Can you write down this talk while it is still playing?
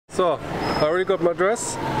So, I already got my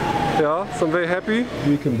dress. Yeah, so I'm very happy.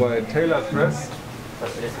 We can buy a tailored dress.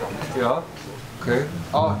 Yeah. Okay.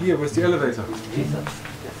 Ah, here with the elevator.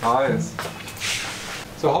 Ah, yes.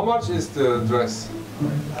 So how much is the dress?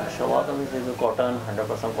 Shalwar Kameez is cotton,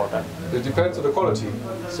 100% cotton. It depends on the quality.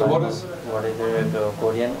 So what is? What is it?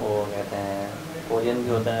 Korean वो कहते हैं Korean भी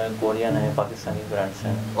होता है Korean है Pakistani brands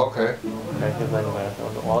हैं. Okay.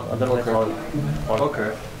 All otherwise all.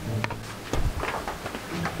 Okay.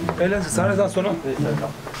 पहले से सारे साथ सुनो.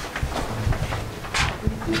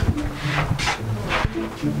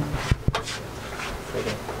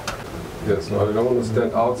 Yes, no, I don't want to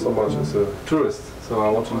stand out so much as a tourist, so I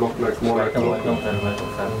want to look like more like a local.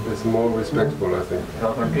 It's more respectful, I think.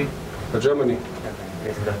 Your country? Germany.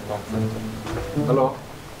 Hello.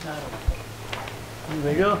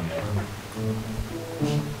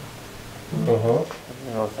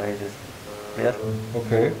 Your size is here.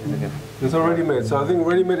 Okay. It's already made, so I think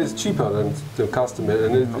ready-made is cheaper than the custom-made,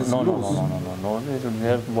 and it's No. loose.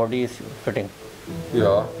 Your body is fitting.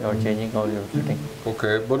 Yeah. You're changing how you're fitting.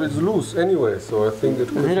 Okay, but it's loose anyway, so I think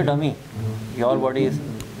it This is a dummy. Your body is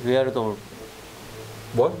where the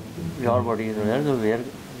What? your body is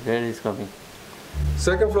where is coming.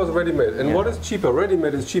 Second floor is ready-made, and Yeah. what is cheaper?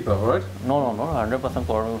 Ready-made is cheaper, right? No, 100%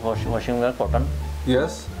 washing wear cotton.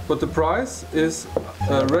 Yes, but the price is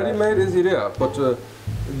ready-made is there, but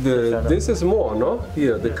this is more, no?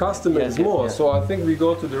 Here, the custom-made is more, so I think we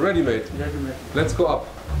go to the ready-made. Let's go up.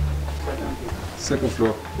 Second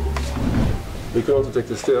floor. We can also take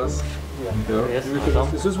the stairs. Yeah. Yes,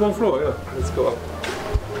 This is one floor, yeah. Let's go up.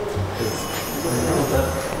 Yes.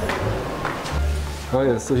 Ah,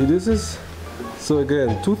 yes, so this is, so again,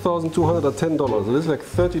 $2,210. This is like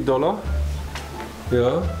 $30.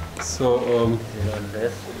 Yeah, so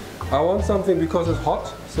I want something because it's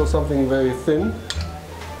hot, so something very thin.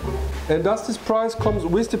 And does this price come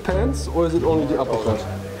with the pants, or is it only the upper cut?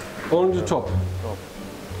 Only the top?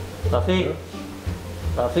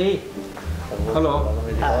 Rafi. Hello.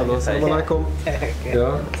 Hello, Assalamu alaikum.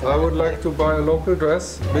 Yeah, I would like to buy a local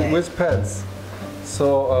dress with pants. So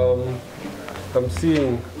I'm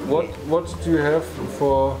seeing what do you have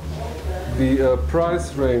for the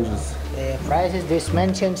price ranges? Price is this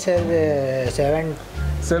mentioned, sir,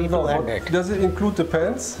 7,200. Does it include the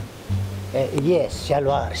pants? Yes,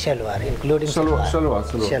 shalwar, including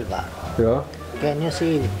Shalwar. Yeah. Can you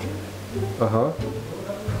see it? Uh-huh.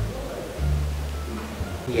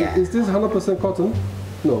 Yeah. Is this 100% cotton?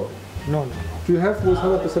 No. No. Do you have this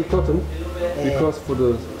 100% cotton? Because for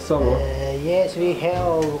the summer. Yes, we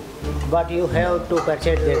have, but you have to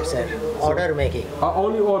purchase that, sir. Order making.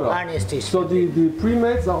 Only order. Unstitched. So the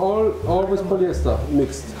pre-mades are all with polyester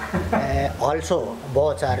mixed. Also,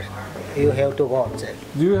 both are. You have to watch, sir.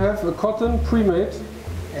 Do you have a cotton pre-made?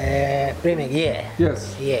 Premium, yeah.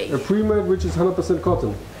 Yes. Yeah. A pre-made which is 100%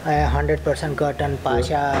 cotton. 100% cotton,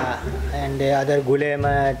 Pasha, and the other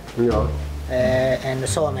Gulemat, Yeah. and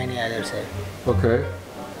so many others, sir. Okay.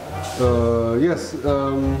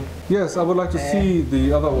 Yes, I would like to see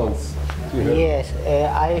the other ones. Yes,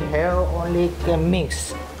 I have only a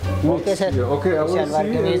mix. Okay, sir. Yeah, okay, I will Shalwar see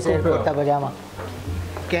and Kameez, compare. kurta pajama.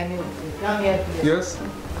 Can you come here, please? Yes.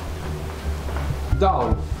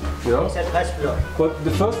 Down. Yeah. Yes, sir, first floor. But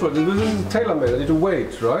the first one, this is tailor-made. I need to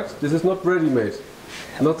wait, right? This is not ready-made.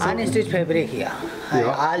 Not so Unstitched fabric here.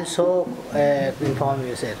 Yeah. I also inform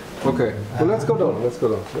you, sir. Okay. Well, let's go down. Let's go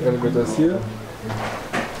down. The elevator is here.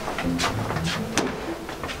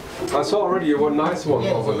 I saw already one nice one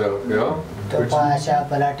over there. Yeah. The Pasha,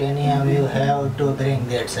 Platinum, you have to bring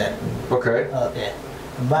that, sir. Okay. Okay.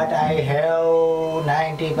 But I have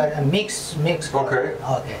 90% mix. Okay.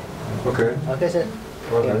 Okay. Okay. Okay, sir.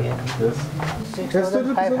 Okay. Yes.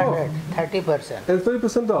 6,500, 30%. And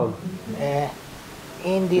 30% down.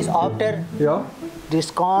 In this after Yeah.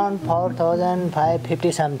 discount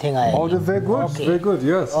 4,550 something. Oh, they're very good. Okay. Very good.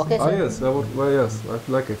 Yes. Okay, sir. Yes. I would. Well, yes. I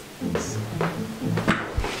like it.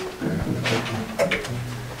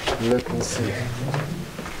 Let me see.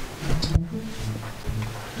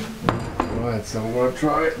 Right. So I'm gonna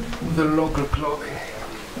try the local clothing.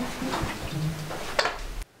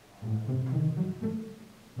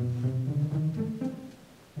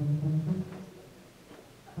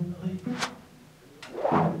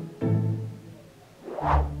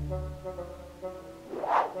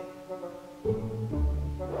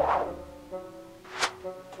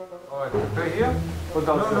 Alright, pay here or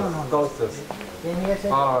downstairs? No. Downstairs. Can you, sir?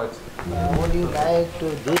 Alright. Would you like to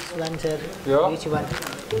this one, sir? Yeah. Which one?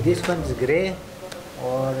 This one's grey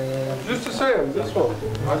or Just the same, this one.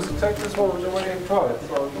 I just take this one which I already tried.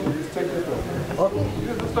 So you just take this one. okay?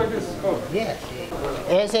 Just like this. Go. Yes.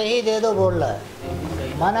 ऐसे ही दे दो बोल रहा है.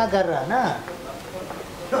 मना कर रहा ना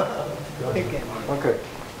Okay.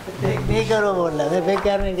 नहीं करो बोल रहा मैं पैक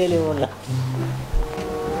करने के लिए बोल रहा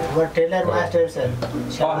वो टेलर मास्टर सर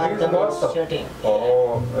शलवार कमीज shirting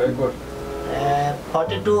Oh, very good.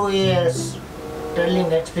 42 years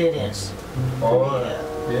tailoring experience. Oh,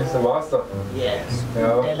 he is the master. Yes,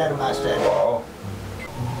 Yeah. tailor master. Wow.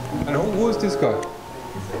 And who is this guy?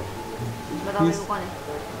 He's,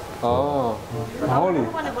 Holly.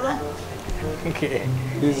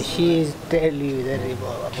 She is tell you that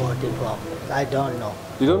about the form. I don't know.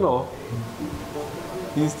 You don't know?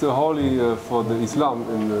 He's the Holly for the Islam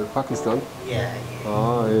in Pakistan. Yeah.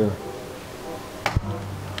 Ah, yeah.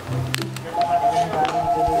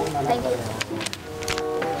 Thank you.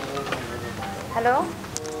 Hello?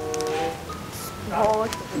 Oh,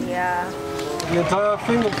 yeah. The entire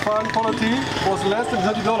thing of fine quality was less than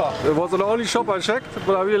 $30. It was the only shop I checked,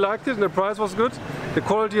 but I really liked it and the price was good. The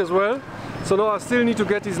quality as well. So now I still need to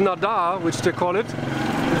get these nada, which they call it.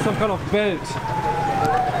 It's some kind of belt.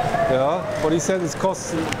 Yeah, but he said it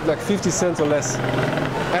costs like 50 cents or less.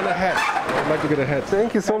 And a hat. I'd like to get a hat.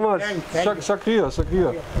 Thank you so much. Shakriya,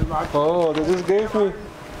 Shakriya. Oh, they just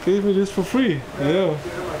gave me this for free. Yeah.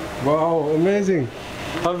 Wow, amazing.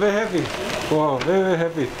 I'm very happy. Wow, very, very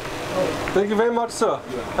happy. Thank you very much, sir.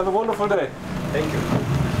 Have a wonderful day. Thank you.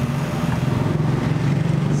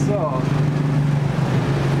 So,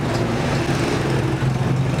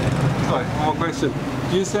 sorry, one more question.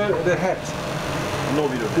 Do you sell the hat? No,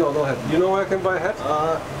 we don't. No, no hat. You know where I can buy a hat?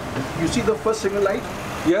 You see the first signal light?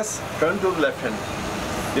 Yes. Turn to the left hand.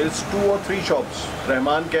 There's 2 or 3 shops.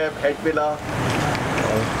 Rahman Cap, Hat Villa.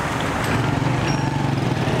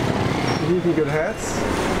 You can get hats.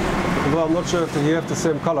 Well, I'm not sure if they have the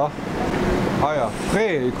same color. Ah, yeah.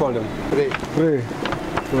 Frey, you call them. Frey.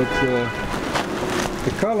 But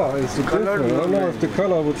the color is different. I don't know if the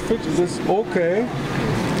color would fit this. Okay.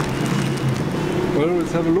 Well,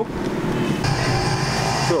 let's have a look.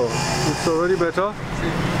 So, it's already better.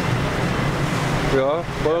 Yeah,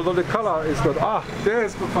 but although the color is not. Ah, there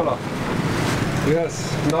is good color.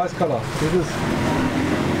 Yes, nice color. This is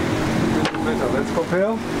better. Let's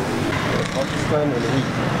compare. Pakistan and heat.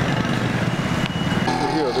 So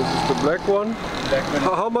here, this is the black one.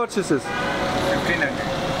 How much is this?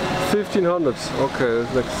 1500. Okay,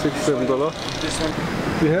 it's like $6-7. This one?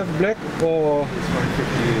 We have black or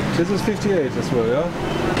this is 58 as well, yeah.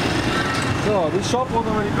 So this shop was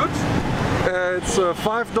already good. It's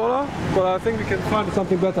 $5, but I think we can find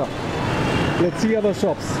something better. Let's see other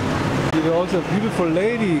shops. Here also beautiful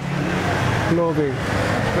lady clothing.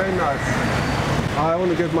 Very nice. I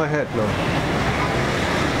want to get my hat now.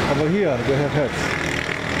 Over here they have hats.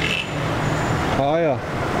 Ah yeah.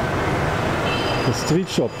 The street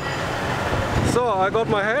shop. So I got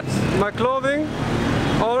my hat, my clothing,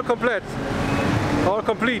 all complete.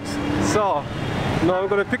 So now I'm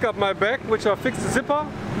gonna pick up my bag, which I fixed the zipper,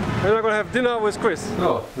 and I'm gonna have dinner with Chris.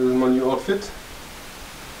 Oh, this is my new outfit.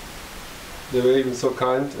 They were even so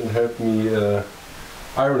kind and helped me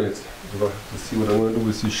iron it. Let's see what I'm gonna do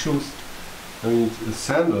with these shoes. I need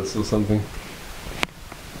sandals or something.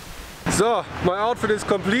 So my outfit is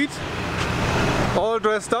complete, all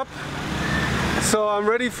dressed up. So I'm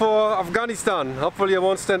ready for Afghanistan. Hopefully I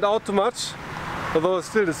won't stand out too much. Although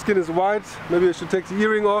still the skin is white. Maybe I should take the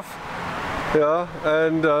earring off. Yeah,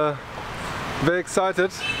 and very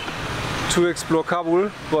excited to explore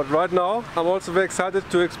Kabul. But right now I'm also very excited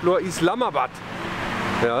to explore Islamabad.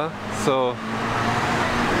 Yeah, so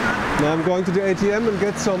now I'm going to the ATM and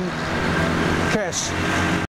get some cash.